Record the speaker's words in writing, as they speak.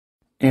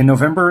In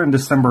November and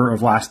December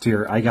of last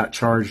year, I got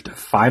charged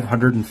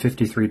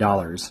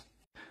 $553,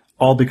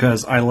 all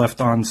because I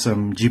left on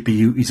some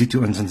GPU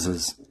EC2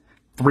 instances.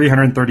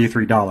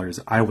 $333.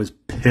 I was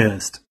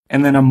pissed.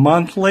 And then a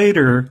month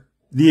later,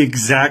 the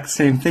exact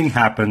same thing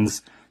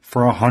happens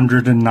for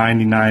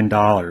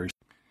 $199.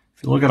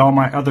 If you look at all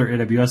my other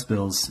AWS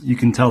bills, you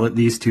can tell that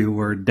these two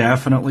were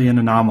definitely an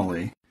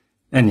anomaly.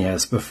 And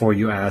yes, before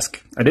you ask,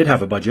 I did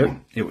have a budget.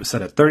 It was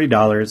set at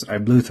 $30. I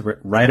blew through it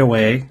right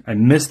away. I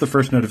missed the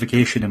first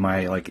notification in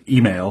my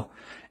email,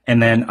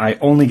 and then I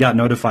only got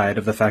notified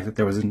of the fact that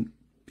there was an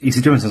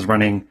EC2 instance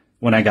running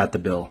when I got the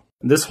bill.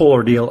 This whole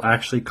ordeal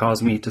actually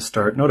caused me to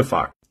start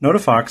Notifox.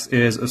 Notifox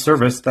is a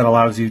service that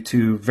allows you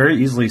to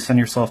very easily send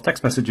yourself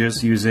text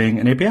messages using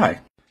an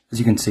API. As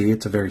you can see,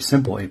 it's a very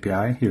simple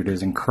API. Here it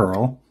is in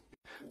curl.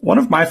 One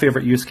of my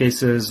favorite use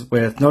cases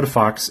with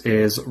Notifox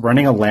is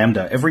running a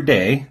lambda every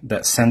day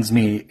that sends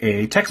me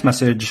a text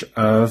message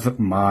of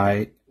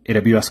my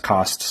AWS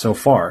cost so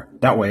far.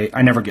 That way,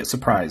 I never get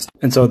surprised.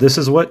 And so this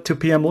is what 2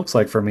 p.m. looks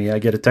like for me. I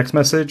get a text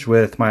message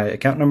with my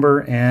account number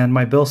and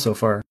my bill so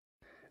far.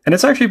 And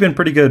it's actually been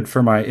pretty good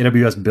for my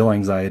AWS bill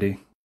anxiety.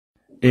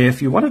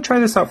 If you want to try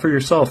this out for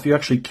yourself, you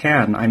actually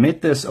can. I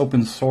made this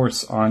open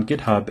source on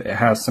GitHub. It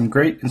has some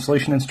great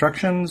installation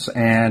instructions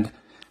and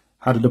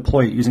how to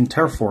deploy it using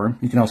Terraform.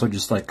 You can also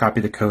just copy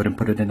the code and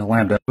put it in a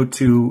Lambda. Go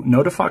to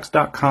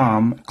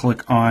notifox.com,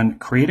 click on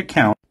Create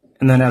Account,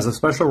 and then as a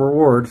special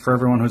reward for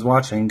everyone who's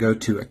watching, go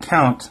to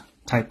Account,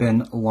 type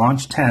in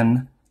Launch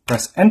 10,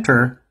 press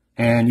Enter,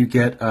 and you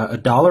get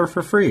 $1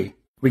 for free.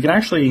 We can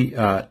actually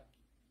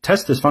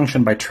test this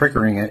function by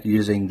triggering it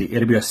using the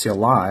AWS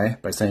CLI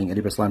by saying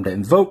AWS Lambda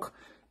invoke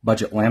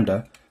budget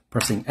Lambda,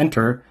 pressing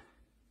Enter.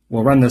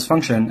 We'll run this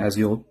function. As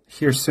you'll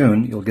hear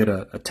soon, you'll get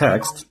a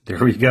text. There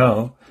we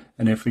go.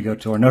 And if we go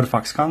to our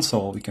Notifox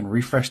console, we can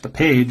refresh the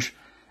page,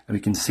 and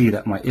we can see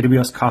that my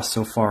AWS cost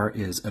so far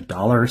is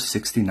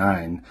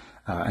 $1.69.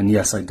 And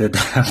yes, I did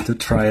have to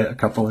try it a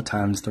couple of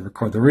times to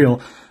record the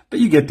reel, but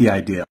you get the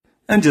idea.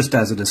 And just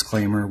as a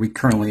disclaimer, we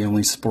currently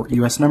only support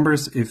US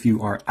numbers. If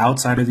you are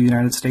outside of the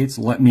United States,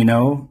 let me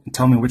know and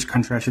tell me which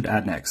country I should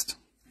add next.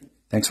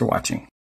 Thanks for watching.